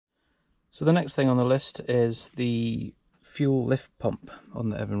So the next thing on the list is the fuel lift pump on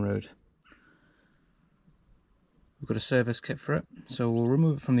the Evinrude. We've got a service kit for it, so we'll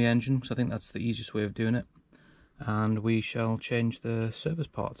remove it from the engine because I think that's the easiest way of doing it, and we shall change the service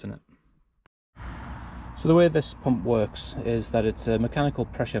parts in it. So the way this pump works is that it's a mechanical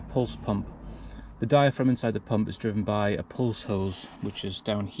pressure pulse pump. The diaphragm inside the pump is driven by a pulse hose, which is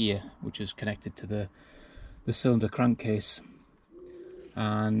down here, which is connected to the cylinder crankcase,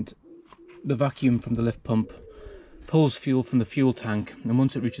 and the vacuum from the lift pump pulls fuel from the fuel tank, and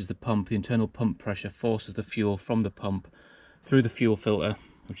once it reaches the pump, the internal pump pressure forces the fuel from the pump through the fuel filter,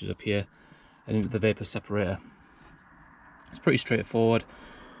 which is up here, and into the vapour separator. It's pretty straightforward.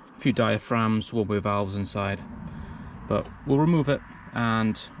 A few diaphragms, one-way valves inside, but we'll remove it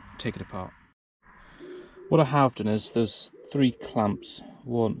and take it apart. What I have done is there's 3 clamps,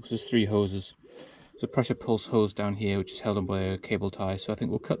 because there's 3 hoses. There's a pressure pulse hose down here which is held on by a cable tie, so I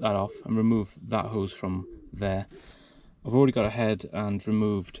think we'll cut that off and remove that hose from there. I've already got ahead and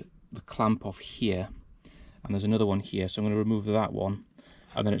removed the clamp off here, and there's another one here, so I'm going to remove that one,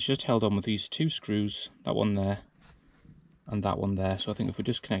 and then it's just held on with these 2 screws, that one there and that one there. So I think if we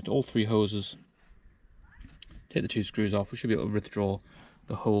disconnect all 3 hoses, take the 2 screws off, we should be able to withdraw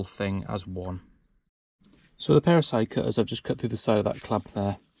the whole thing as one. So the pair of side cutters, I've just cut through the side of that clamp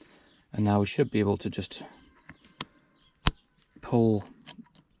there, and now we should be able to just pull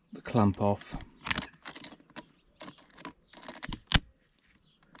the clamp off,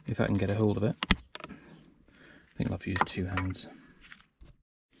 if I can get a hold of it. I think I'll have to use 2 hands.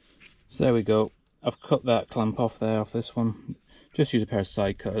 So there we go. I've cut that clamp off there, off this one. Just use a pair of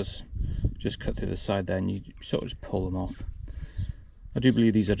side cutters, just cut through the side there, and you sort of just pull them off. I do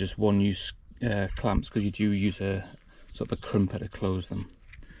believe these are just one-use clamps, because you do use a sort of a crimper to close them.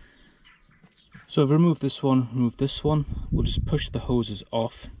 So I've removed this one, removed this one. We'll just push the hoses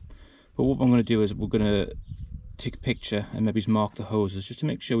off. But what I'm going to do is we're going to take a picture and maybe mark the hoses just to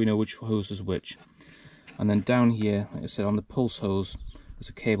make sure we know which hose is which. And then down here, like I said, on the pulse hose, there's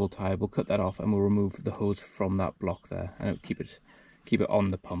a cable tie. We'll cut that off and we'll remove the hose from that block there, and it'll keep it on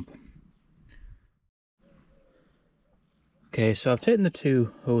the pump. Okay, so I've taken the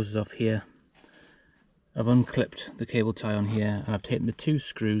 2 hoses off here. I've unclipped the cable tie on here, and I've taken the 2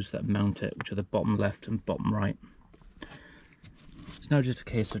 screws that mount it, which are the bottom left and bottom right. It's now just a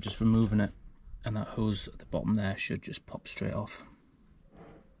case of just removing it, and that hose at the bottom there should just pop straight off.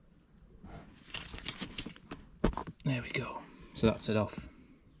 There we go. So that's it off.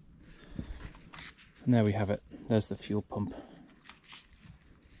 And there we have it. There's the fuel pump.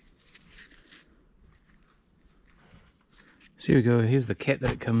 So here we go. Here's the kit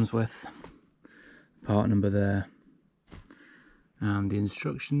that it comes with. Part number there, and the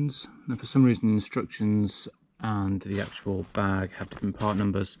instructions. Now for some reason the instructions and the actual bag have different part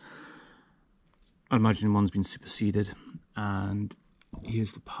numbers. I imagine one's been superseded. And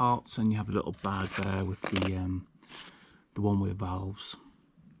here's the parts, and you have a little bag there with the one-way valves.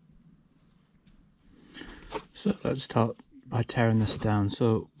 So let's start by tearing this down.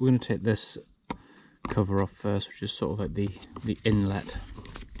 So we're going to take this cover off first, which is sort of like the inlet.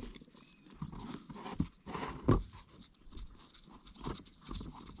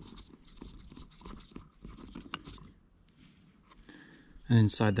 And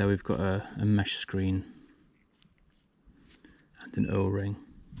inside there we've got a mesh screen and an O-ring,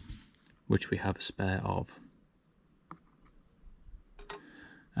 which we have a spare of.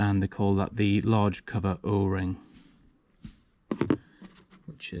 And they call that the large cover O-ring,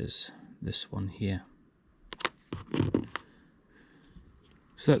 which is this one here.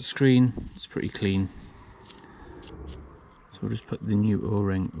 So that screen is pretty clean. So we'll just put the new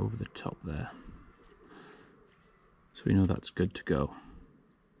O-ring over the top there, so we know that's good to go.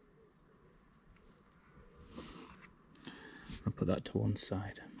 I'll put that to one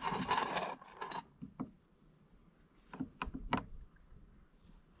side.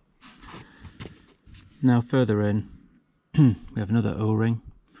 Now further in, we have another O-ring.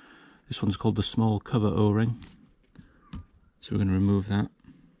 This one's called the small cover O-ring. So we're going to remove that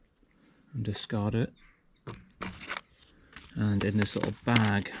and discard it. And in this little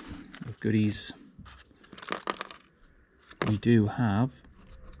bag of goodies, we do have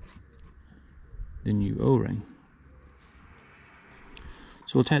the new O-ring.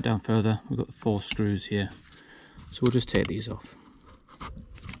 So we'll take it down further. We've got the 4 screws here, so we'll just take these off.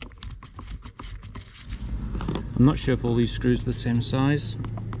 I'm not sure if all these screws are the same size.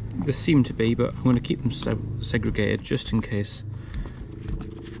 They seem to be, but I'm going to keep them segregated just in case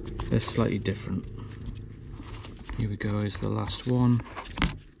they're slightly different. Here we go, is the last one.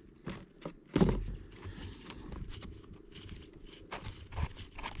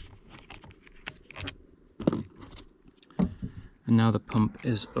 and now the pump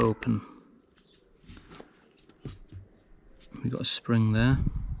is open. We've got a spring there,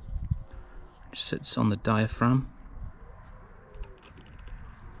 which sits on the diaphragm.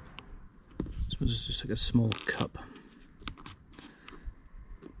 So this is just like a small cup.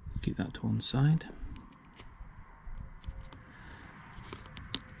 Keep that to one side.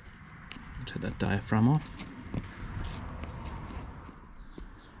 Take that diaphragm off.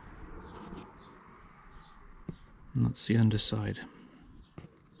 And that's the underside,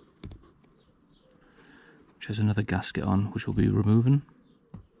 which has another gasket on, which we'll be removing.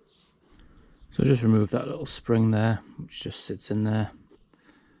 So just remove that little spring there, which just sits in there.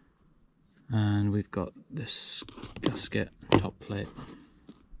 And we've got this gasket top plate.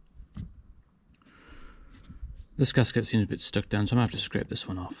 This gasket seems a bit stuck down, so I might have to scrape this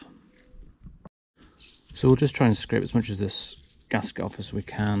one off. So we'll just try and scrape as much of this gasket off as we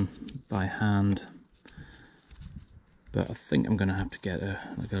can by hand. But I think I'm going to have to get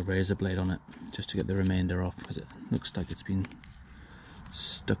like a razor blade on it just to get the remainder off, because it looks like it's been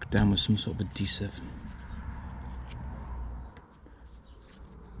stuck down with some sort of adhesive.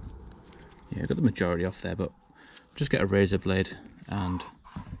 Yeah, I got the majority off there, but just get a razor blade and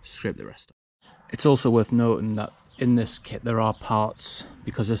scrape the rest off. It's also worth noting that in this kit there are parts,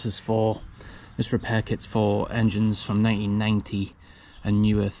 because this repair kit's for engines from 1990 and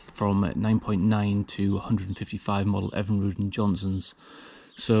newer, from 9.9 to 155 model Evinrude and Johnson's.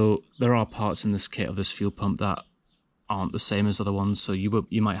 So there are parts in this kit of this fuel pump that aren't the same as other ones, so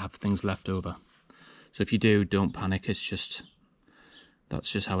you might have things left over. So if you do, don't panic. That's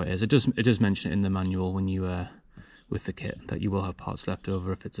just how it is. It does mention it in the manual when you with the kit that you will have parts left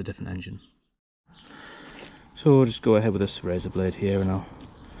over if it's a different engine. So we'll just go ahead with this razor blade here, and I'll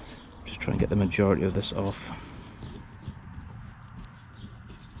just try and get the majority of this off.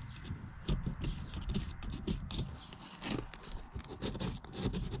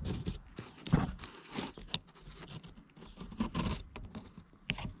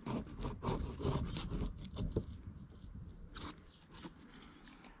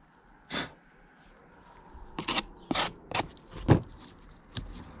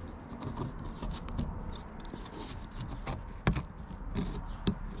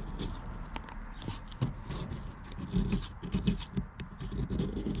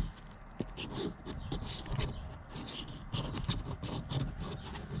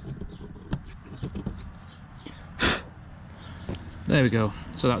 There we go,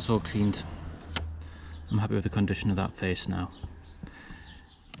 so that's all cleaned. I'm happy with the condition of that face now.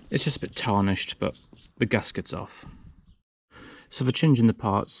 It's just a bit tarnished, but the gasket's off. So for changing the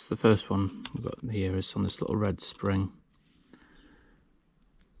parts, the first one we've got here is on this little red spring.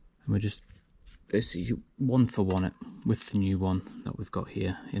 And we just basically one for one it with the new one that we've got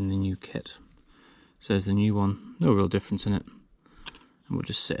here in the new kit. So there's the new one, no real difference in it. And we'll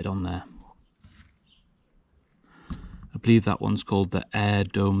just sit it on there. I believe that one's called the air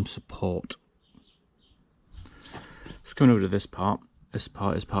dome support. Just coming over to this part. This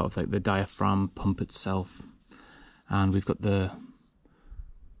part is part of like the diaphragm pump itself, and we've got the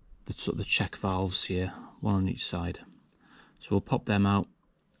sort of the check valves here, one on each side. So we'll pop them out,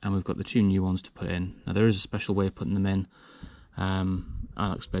 and we've got the two new ones to put in. Now there is a special way of putting them in.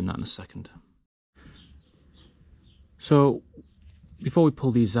 I'll explain that in a second. So before we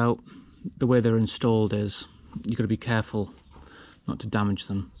pull these out, the way they're installed is you've got to be careful not to damage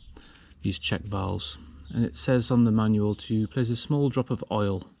them, these check valves. And it says on the manual to place a small drop of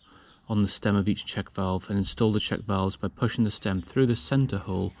oil on the stem of each check valve and install the check valves by pushing the stem through the center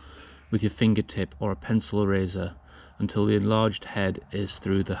hole with your fingertip or a pencil eraser until the enlarged head is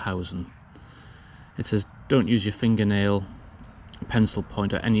through the housing. It says don't use your fingernail, pencil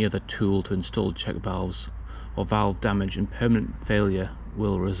point or any other tool to install check valves, or valve damage and permanent failure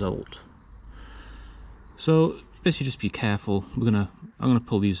will result. So basically just be careful. I'm gonna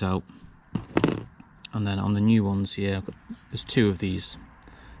pull these out, and then on the new ones here, there's two of these.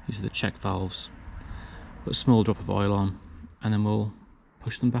 These are the check valves. Put a small drop of oil on, and then we'll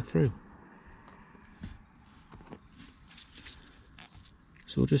push them back through.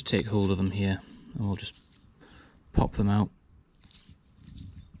 So we'll just take hold of them here, and we'll just pop them out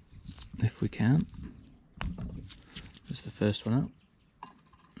if we can. There's the first one out.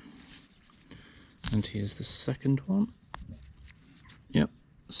 And here's the second one. Yep,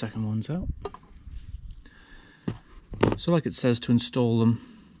 the second one's out. So like it says to install them,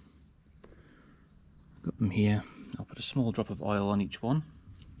 got them here. I'll put a small drop of oil on each one,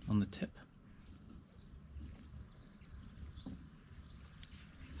 on the tip.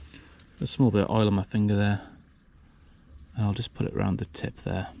 Put a small bit of oil on my finger there, and I'll just put it around the tip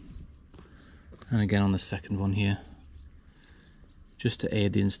there. And again on the second one here. just to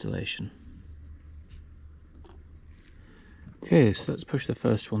aid the installation. Okay, so let's push the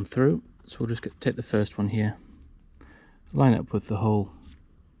first one through. So we'll just take the first one here, line it up with the hole,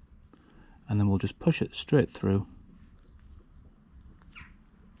 and then we'll just push it straight through.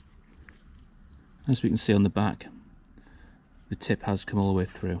 As we can see on the back, the tip has come all the way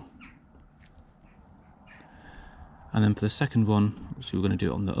through. And then for the second one, so we're going to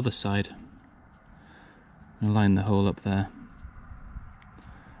do it on the other side. I'm going to line the hole up there,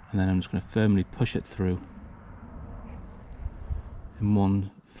 and then I'm just going to firmly push it through in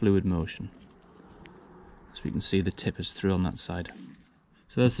one fluid motion. So we can see the tip is through on that side.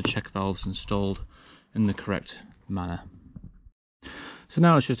 So there's the check valves installed in the correct manner. So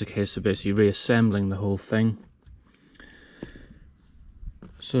now it's just a case of basically reassembling the whole thing.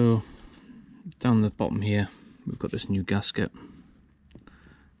 So down the bottom here, we've got this new gasket.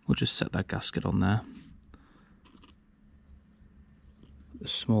 We'll just set that gasket on there. A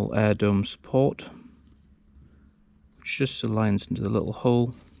small air dome support, which just aligns into the little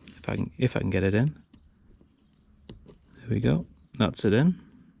hole, if I can get it in. There we go, that's it in.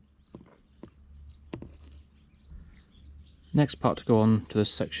 Next part to go on to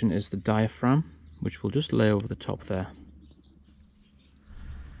this section is the diaphragm, which we'll just lay over the top there.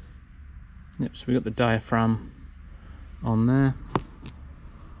 Yep, so we got the diaphragm on there.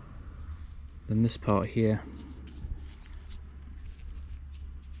 Then this part here,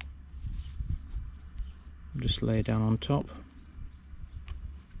 we'll just lay down on top,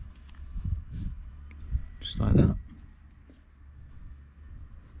 just like that.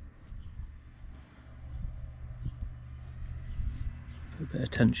 Put a bit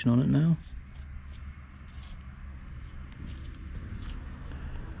of tension on it now.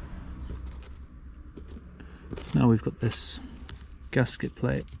 So now we've got this gasket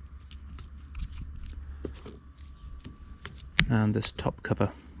plate and this top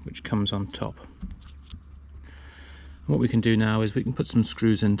cover which comes on top. And what we can do now is we can put some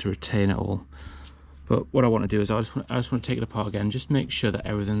screws in to retain it all. But what I want to do is I just want to take it apart again, just make sure that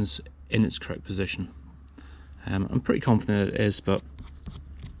everything's in its correct position. I'm pretty confident it is, but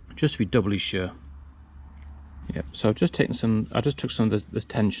just to be doubly sure. Yep, so I've just taken some, I just took some of the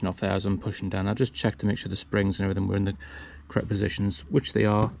tension off there as I'm pushing down. I just checked to make sure the springs and everything were in the correct positions, which they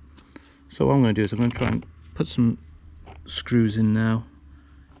are. So what I'm going to do is I'm going to try and put some screws in now,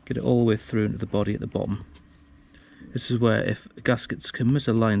 get it all the way through into the body at the bottom. This is where if gaskets can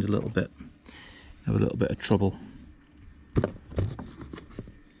misaligned a little bit, have a little bit of trouble.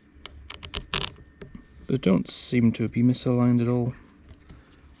 But don't seem to be misaligned at all.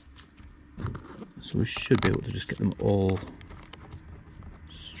 So we should be able to just get them all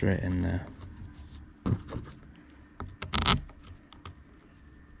straight in there.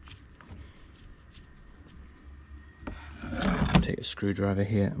 Take a screwdriver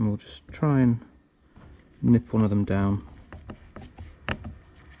here and we'll just try and nip one of them down.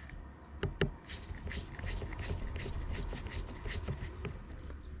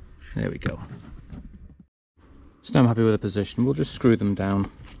 There we go. So now I'm happy with the position. We'll just screw them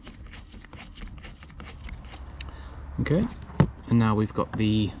down. Okay, and now we've got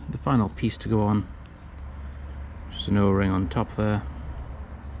the final piece to go on. Just an O-ring on top there.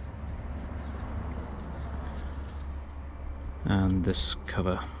 And this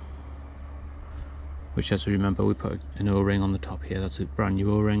cover, which, as you remember, we put an O-ring on the top here. That's a brand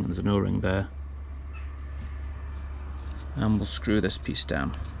new O-ring, there's an O-ring there. And we'll screw this piece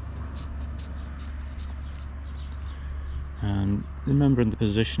down. And remembering the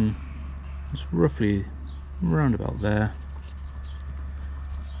position, it's roughly around about there.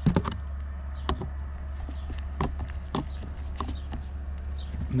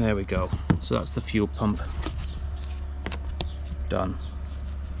 There we go. So that's the fuel pump done.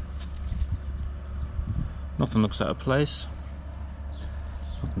 Nothing looks out of place.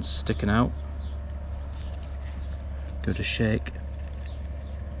 Nothing's sticking out. Go to shake.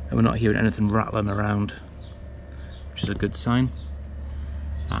 And we're not hearing anything rattling around, which is a good sign.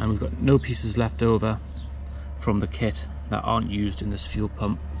 And we've got no pieces left over from the kit that aren't used in this fuel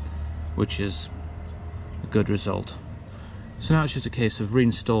pump, which is a good result. So now it's just a case of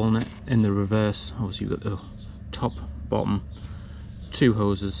reinstalling it in the reverse. Obviously you've got the top, bottom, two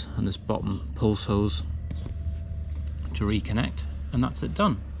hoses and this bottom pulse hose to reconnect, and that's it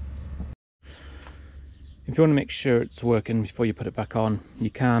done. If you want to make sure it's working before you put it back on,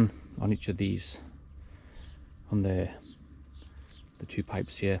 you can on each of these, on the two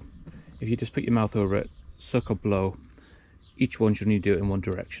pipes here. If you just put your mouth over it, suck or blow, each one should only do it in one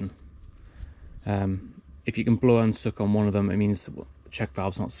direction. If you can blow and suck on one of them, it means the check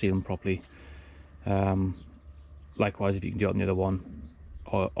valve's not sealing properly. likewise, if you can do it on the other one,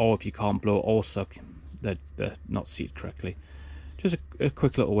 or if you can't blow or suck, they're not seated correctly. Just a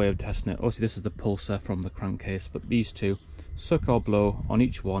quick little way of testing it. Obviously this is the pulser from the crankcase, but these two, suck or blow on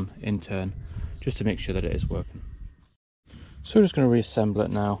each one in turn, just to make sure that it is working. So we're just going to reassemble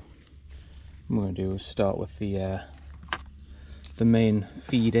it now. What we're going to do is start with the main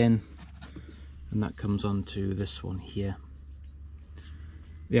feed in, and that comes onto this one here.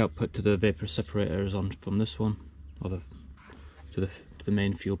 The output to the vapor separator is on from this one, or to the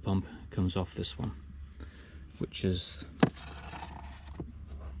main fuel pump comes off this one, which is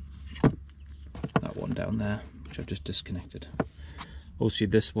that one down there, which I've just disconnected. Also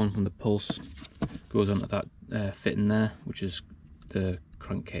this one from the pulse goes onto that fitting there, which is the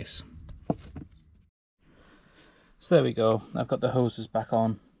crankcase. So there we go, I've got the hoses back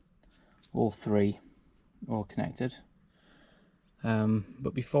on, all three, all connected.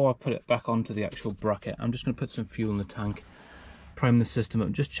 But before I put it back onto the actual bracket, I'm just going to put some fuel in the tank, prime the system up,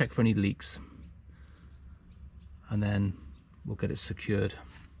 and just check for any leaks, and then we'll get it secured.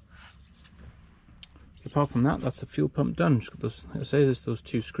 Apart from that, that's the fuel pump done. Just got those, like I say, there's those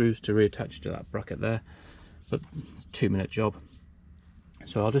two screws to reattach to that bracket there, but it's a 2-minute job.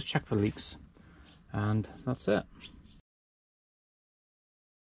 So I'll just check for leaks, and that's it.